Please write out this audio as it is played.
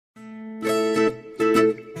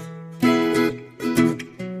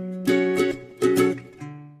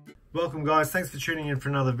Welcome guys, thanks for tuning in for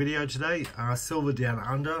another video today. Silver Down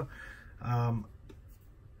Under.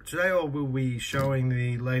 Today I will be showing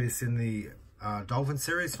the latest in the Dolphin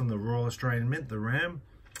series from the Royal Australian Mint, the R.A.M.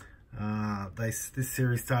 This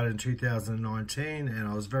series started in 2019 and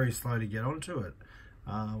I was very slow to get onto it.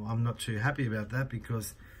 I'm not too happy about that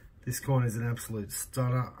because this coin is an absolute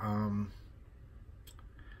stunner.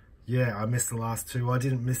 Yeah, I missed the last two. I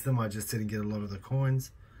didn't miss them, I just didn't get a lot of the coins.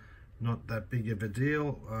 Not that big of a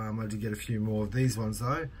deal. I did get a few more of these ones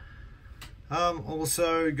though.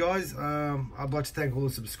 Also guys, I'd like to thank all the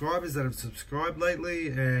subscribers that have subscribed lately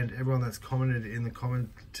and everyone that's commented in the comment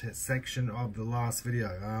section of the last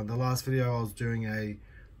video. The last video I was doing a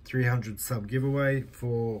 300 sub giveaway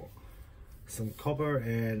for some copper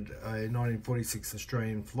and a 1946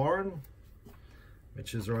 Australian florin,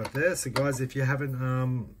 which is right there. So guys, if you haven't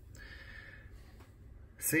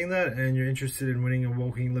seen that and you're interested in winning a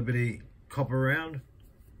Walking Liberty copper round,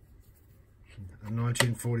 a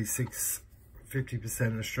 1946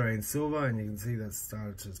 50% Australian silver, and you can see that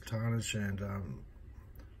started to tarnish and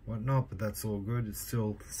whatnot, but that's all good, it's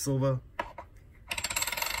still silver,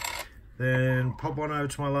 then pop on over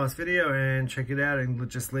to my last video and check it out and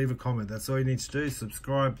just leave a comment. That's all you need to do.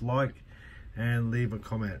 Subscribe, like, and leave a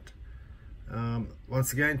comment.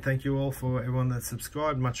 Once again, thank you all for everyone that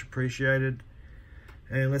subscribed, much appreciated.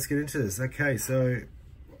 And let's get into this. Okay, so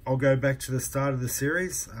I'll go back to the start of the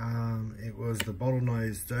series. It was the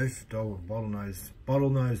bottlenose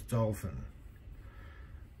dolphin.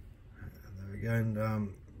 There we go.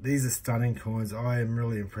 And, these are stunning coins. I am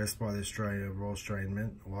really impressed by the Royal Australian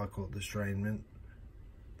Mint. Well, I call it the Australian Mint.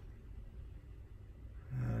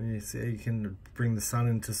 You see, you can bring the sun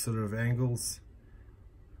into sort of angles.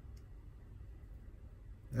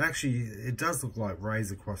 And actually, it does look like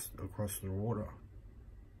rays across the water.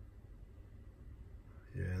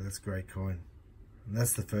 Yeah, that's a great coin. And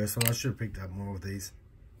that's the first one. I should have picked up more of these.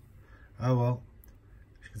 Oh well.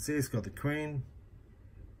 As you can see, it's got the Queen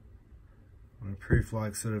on a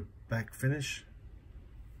proof-like sort of back finish.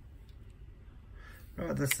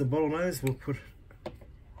 Alright, that's the bottlenose. We'll put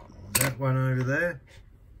that one over there.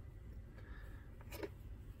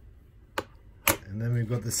 And then we've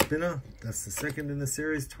got the spinner. That's the second in the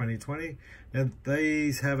series, 2020. Now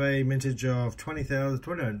these have a mintage of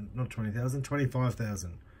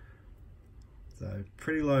 25,000. So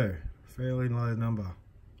pretty low, fairly low number.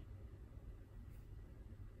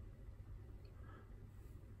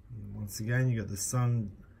 And once again, you got the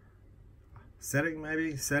sun setting,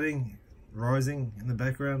 rising in the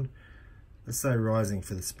background. Let's say rising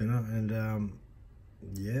for the spinner, and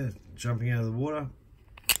yeah, jumping out of the water.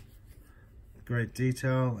 Great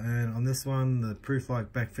detail. And on this one, the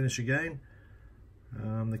proof-like back finish again.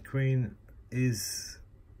 The Queen is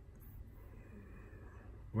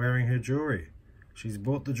wearing her jewelry. She's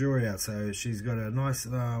bought the jewelry out, so she's got a nice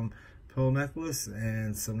pearl necklace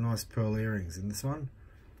and some nice pearl earrings in this one,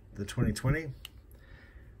 the 2020.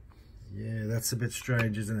 Yeah, that's a bit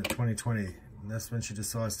strange, isn't it? 2020. And that's when she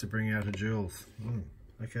decides to bring out her jewels.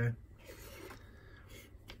 Okay.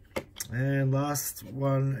 And last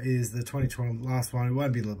one is the 2020, last one. It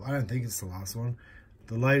won't be, I don't think it's the last one.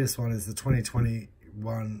 The latest one is the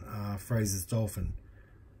 2021 Fraser's Dolphin.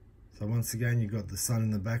 So once again, you've got the sun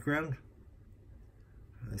in the background.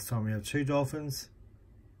 This time we have two dolphins.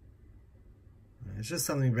 It's just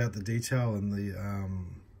something about the detail and the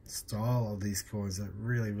style of these coins that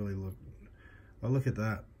really look. Oh, look at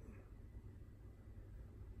that.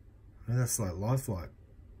 And that's like lifelike.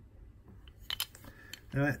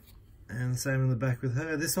 Alright. And same in the back with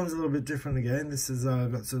her. This one's a little bit different again. This has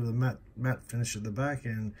got sort of the matte finish at the back,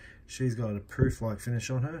 and she's got a proof-like finish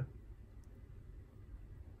on her.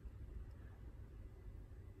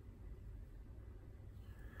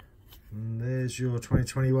 And there's your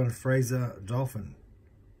 2021 Fraser Dolphin.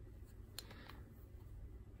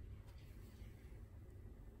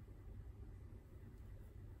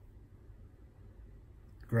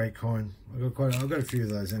 Great coin. I've got a few of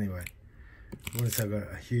those anyway. I wouldn't say I've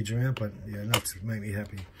got a huge amount, but yeah, enough to make me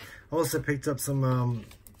happy. I also picked up some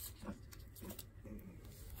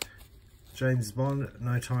James Bond,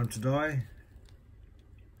 No Time to Die,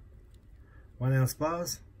 1 ounce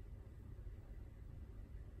bars.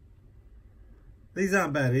 These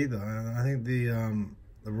aren't bad either. I think the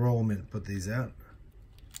Royal Mint put these out.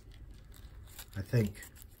 I think.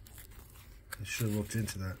 I should have looked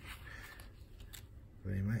into that.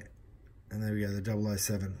 But anyway, and there we go, the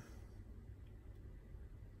 007.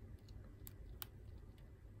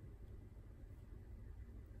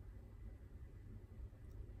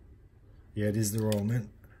 Yeah, it is the Royal Mint.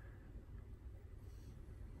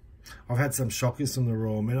 I've had some shockers from the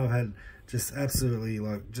Royal Mint. I've had just absolutely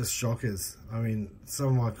like just shockers. I mean, some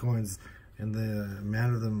of my coins and the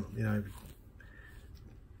amount of them, you know,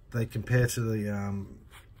 they compare to the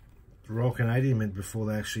Royal Canadian Mint before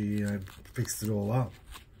they actually, you know, fixed it all up.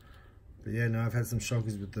 But yeah, no, I've had some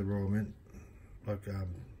shockers with the Royal Mint, like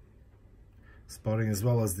spotting, as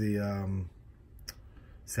well as the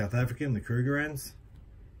South African, the Krugerrands.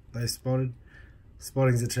 They spotted.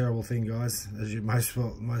 Spotting's a terrible thing, guys, as you most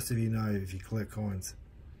of you know if you collect coins.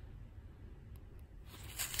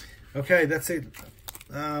 Okay, that's it.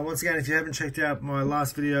 Once again, if you haven't checked out my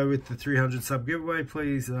last video with the 300 sub giveaway,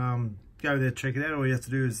 please go there, check it out. All you have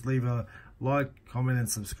to do is leave a like, comment, and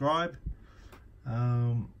subscribe.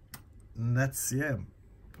 And that's, yeah.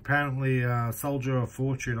 Apparently, Soldier of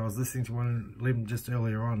Fortune, I was listening to one of them just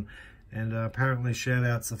earlier on, and apparently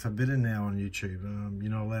shout-outs are forbidden now on YouTube.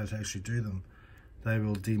 You're not allowed to actually do them. They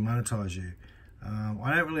will demonetize you.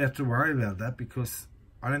 I don't really have to worry about that because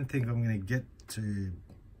I don't think I'm going to get to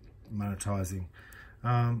monetizing.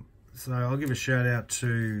 So I'll give a shout out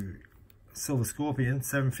to SilverScorpion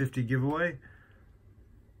 750 giveaway.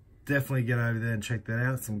 Definitely get over there and check that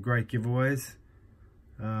out. Some great giveaways.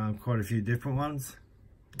 Quite a few different ones.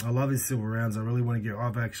 I love his silver rounds. I really want to get.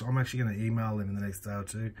 I'm actually going to email him in the next day or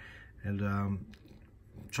two, and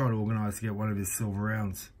try to organise to get one of his silver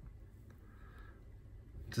rounds.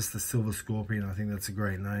 Just the SilverScorpion. I think that's a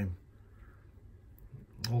great name.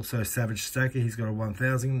 Also, Savage Stacker. He's got a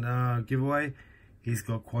 1,000 giveaway. He's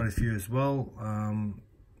got quite a few as well.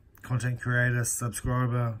 Content creator,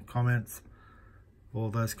 subscriber, comments, all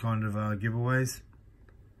those kind of giveaways.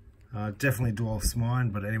 Definitely dwarfs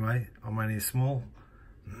mine, but anyway, I'm only small.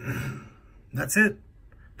 That's it.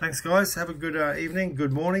 Thanks, guys. Have a good evening,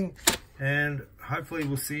 good morning, and hopefully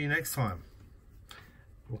we'll see you next time.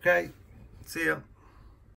 Okay, see ya.